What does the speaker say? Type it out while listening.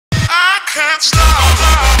Hi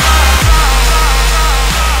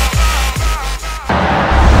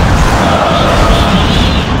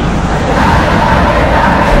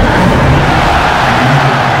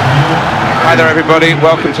there everybody,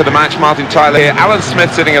 welcome to the match. Martin Tyler here, Alan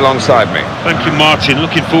Smith sitting alongside me. Thank you Martin,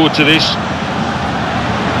 looking forward to this.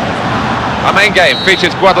 Our main game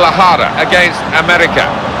features Guadalajara against America.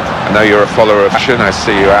 I know you're a follower of fashion, I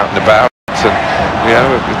see you out and about, and you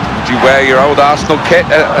know, would you wear your old Arsenal kit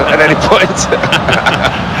at any point?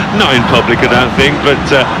 Not in public I don't think, but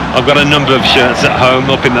I've got a number of shirts at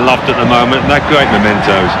home up in the loft at the moment, and they're great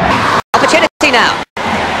mementos. Opportunity now.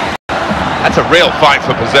 That's a real fight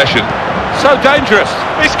for possession. So dangerous.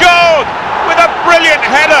 He scored with a brilliant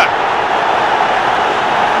header.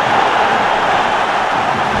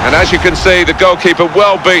 And as you can see, the goalkeeper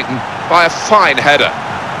well beaten by a fine header.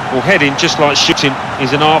 Well, heading, just like shooting,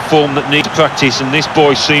 is an art form that needs practice, and this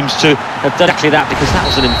boy seems to have done exactly that, because that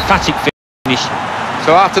was an emphatic finish.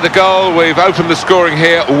 So after the goal, we've opened the scoring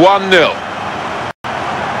here, 1-0.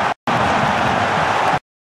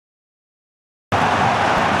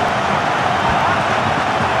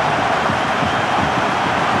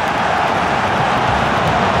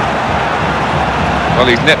 Well,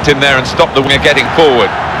 he's nipped in there and stopped the winger getting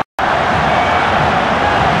forward.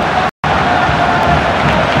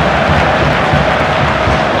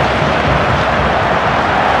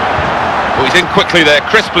 Oh, he's in quickly there,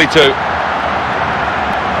 crisply too.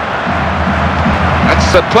 That's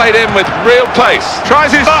played in with real pace. Tries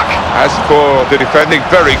his luck. As for the defending,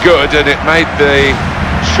 very good, and it made the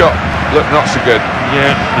shot look not so good.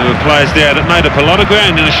 Yeah, there were players there that made up a lot of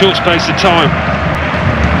ground in a short space of time.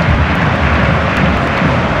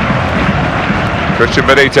 Christian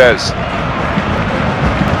Benitez.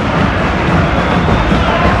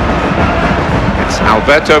 It's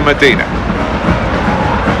Alberto Medina.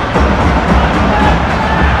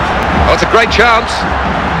 Oh, it's a great chance.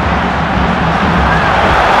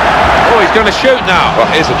 Oh, he's going to shoot now. Well,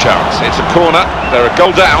 here's a chance. It's a corner. They're a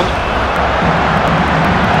goal down.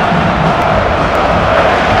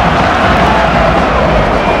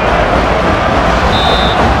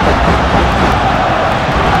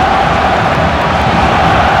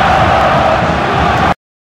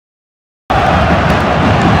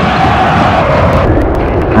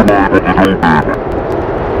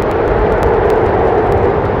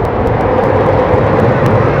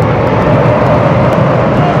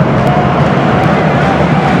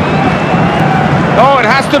 Oh, it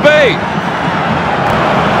has to be.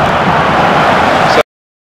 So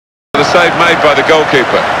the save made by the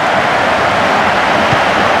goalkeeper.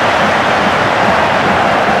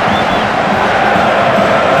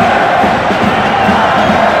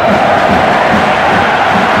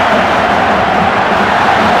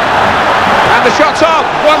 And the shot's up.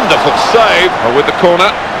 Wonderful save. Well, with the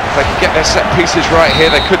corner, if they can get their set pieces right here,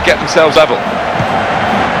 they could get themselves level.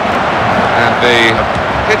 And the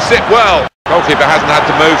hits it well. Goalkeeper hasn't had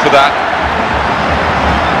to move for that.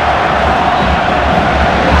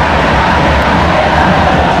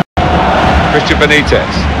 Christian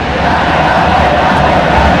Benitez.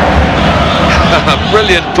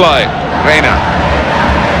 Brilliant play. Reina.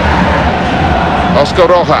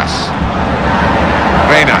 Oscar Rojas.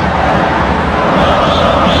 Reina.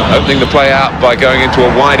 Opening the play out by going into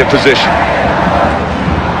a wider position.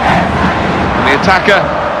 And the attacker,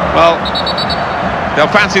 well, they'll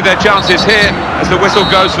fancy their chances here as the whistle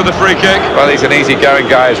goes for the free kick. Well, he's an easy-going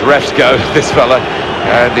guy as refs go, this fella.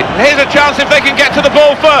 And here's a chance if they can get to the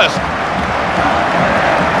ball first.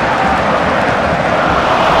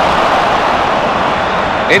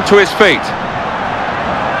 Into his feet.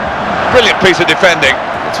 Brilliant piece of defending.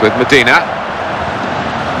 It's with Medina.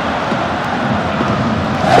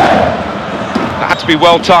 That had to be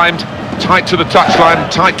well-timed. Tight to the touchline,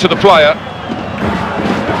 tight to the player.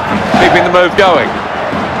 Keeping the move going.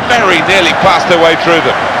 Very nearly passed their way through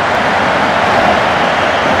them.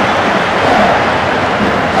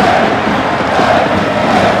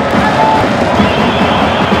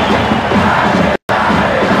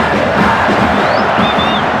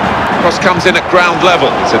 Cross comes in at ground level.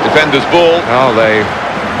 It's a defender's ball. Oh, they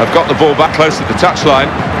have got the ball back close to the touchline.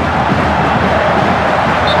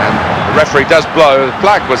 And the referee does blow. The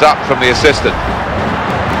flag was up from the assistant.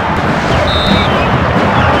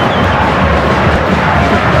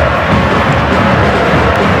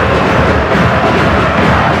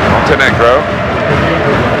 Montenegro.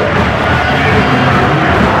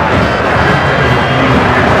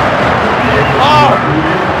 Oh!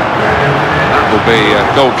 That will be a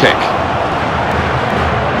goal kick.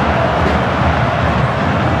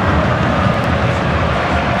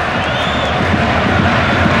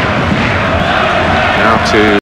 Now to